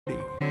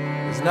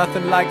There's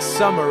nothing like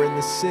summer in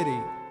the city.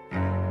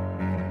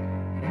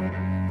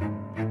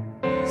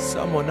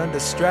 Someone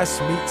under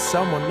stress meets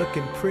someone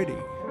looking pretty.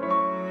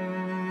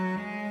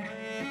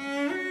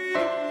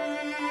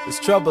 There's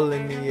trouble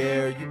in the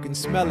air, you can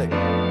smell it.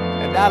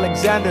 And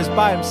Alexander's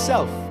by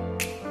himself.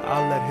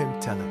 I'll let him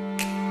tell it.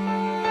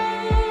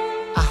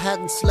 I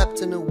hadn't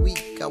slept in a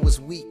week, I was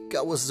weak,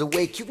 I was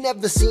awake. You've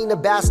never seen a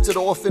bastard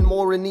orphan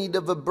more in need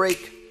of a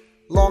break.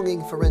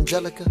 Longing for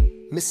Angelica,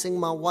 missing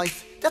my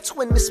wife. That's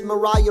when Miss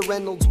Mariah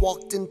Reynolds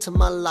walked into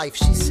my life.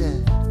 She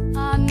said,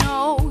 I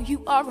know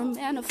you are a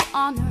man of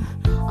honor.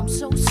 I'm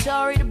so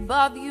sorry to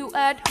bother you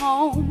at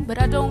home, but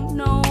I don't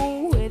know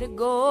where to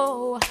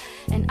go,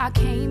 and I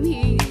came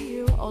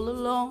here all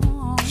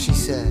alone. She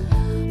said,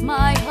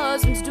 my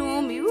husband's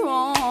doing me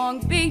wrong,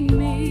 beating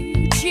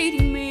me,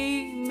 cheating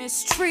me,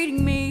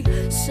 mistreating me.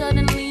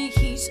 Suddenly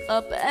he's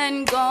up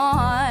and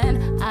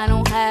gone. I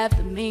don't have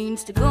the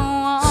means to go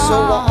on. So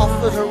I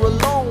offered her a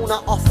loan,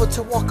 I offered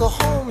to walk her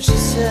home. She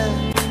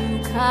said,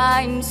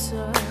 kind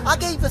sir, I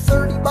gave her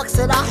 $30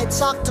 that I had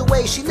socked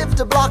away. She lived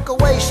a block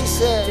away. She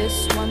said,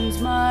 this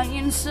one's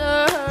mine,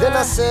 sir. Then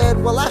I said,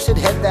 well, I should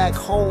head back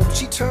home.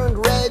 She turned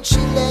red, she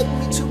led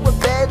me to a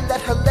bed,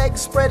 let her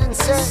legs spread and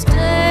said,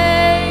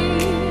 stay.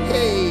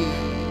 Hey,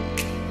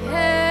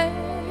 hey.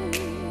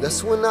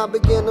 That's when I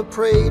began to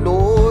pray,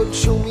 Lord,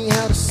 show me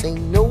how to say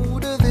no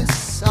to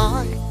this.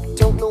 I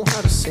don't know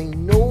how to say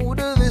no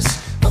to this.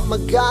 Oh my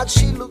God,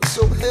 she looks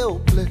so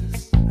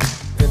helpless,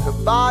 and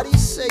her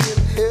body's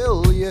saying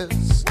hell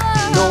yes.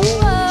 No,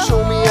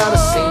 show me how to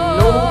say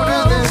no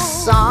to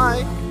this.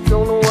 I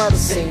don't know how to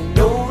say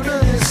no to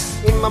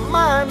this. In my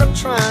mind I'm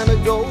trying to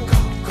go.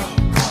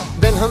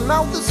 Then her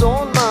mouth is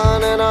on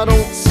mine and I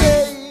don't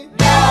say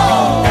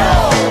no,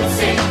 no,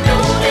 say no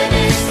to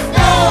this.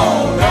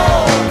 No, no,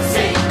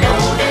 say no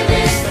to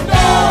this.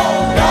 No,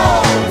 no,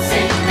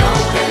 say no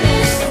to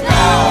this.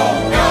 No,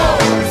 no,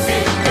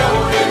 say no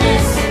to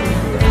this.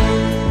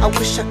 I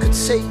wish I could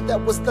say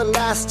that was the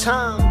last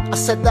time I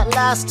said that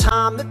last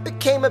time. It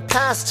became a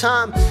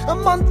pastime. A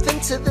month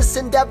into this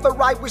endeavor,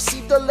 I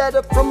received a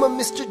letter from a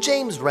Mr.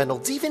 James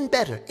Reynolds. Even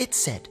better, it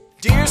said,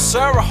 Dear sir,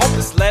 I hope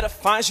this letter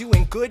finds you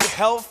in good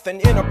health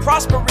and in a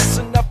prosperous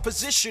enough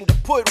position to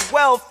put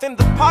wealth in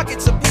the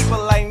pockets of people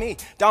like me,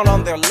 down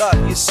on their luck.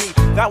 You see,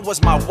 that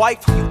was my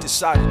wife who you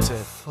decided to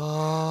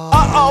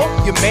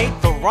uh-oh, you made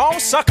the wrong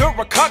sucker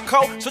a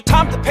cucko. So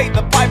time to pay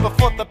the piper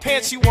for the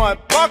pants you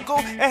unbuckle.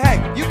 And hey,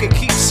 you can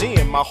keep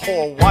seeing my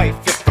whole wife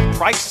if the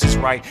price is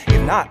right.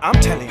 If not, I'm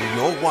telling you,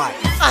 your wife.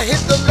 I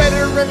hit the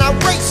letter and I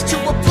raced to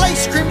a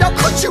place, screamed, I'll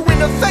cut you in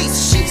the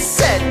face. She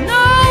said,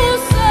 no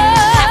sir.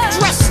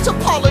 Half-dressed,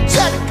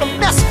 apologetic, a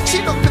mess.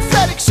 She looked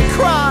pathetic, she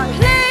cried,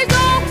 please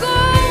don't go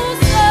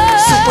sir.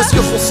 So what's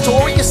your full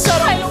story? You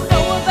said, I don't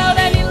know about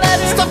any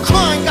letters. Stop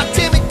crying,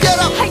 goddammit, get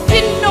up. I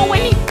didn't know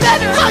any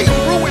better. I am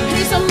ruined.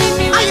 Please don't leave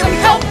me I like am I'm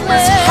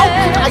helpless. How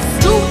could I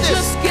do this?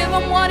 Just give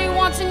him what he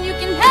wants and you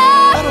can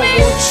have me. I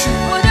don't want you.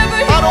 Whatever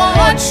he I don't want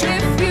wants, you.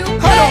 if you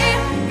I pay,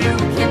 don't. you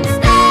can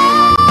stay.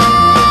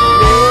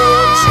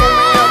 Lord, show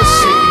me how to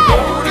say no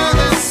to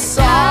this.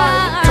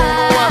 I don't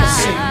know how to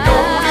say no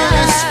to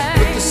this,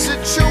 but the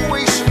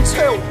situation's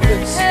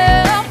helpless,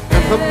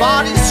 and her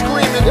body's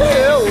screaming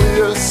hell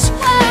yes.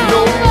 No,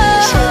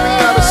 show me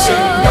how to say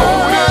no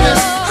to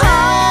this.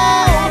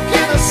 How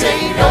can I say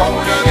no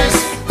to this?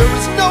 There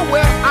is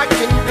nowhere I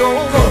can go.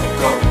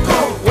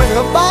 When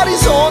her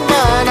body's on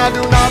mine, I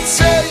do not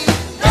say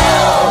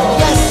no.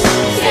 Yes.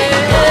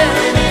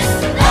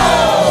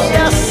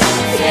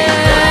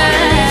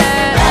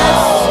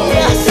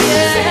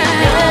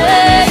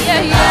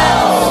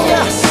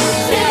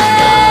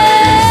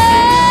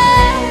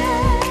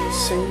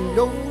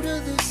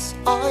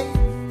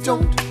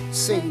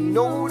 Say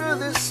no to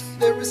this,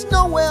 there is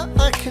nowhere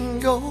I can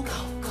go.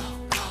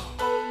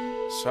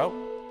 So?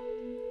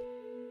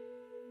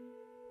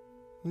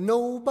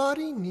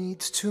 Nobody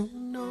needs to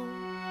know.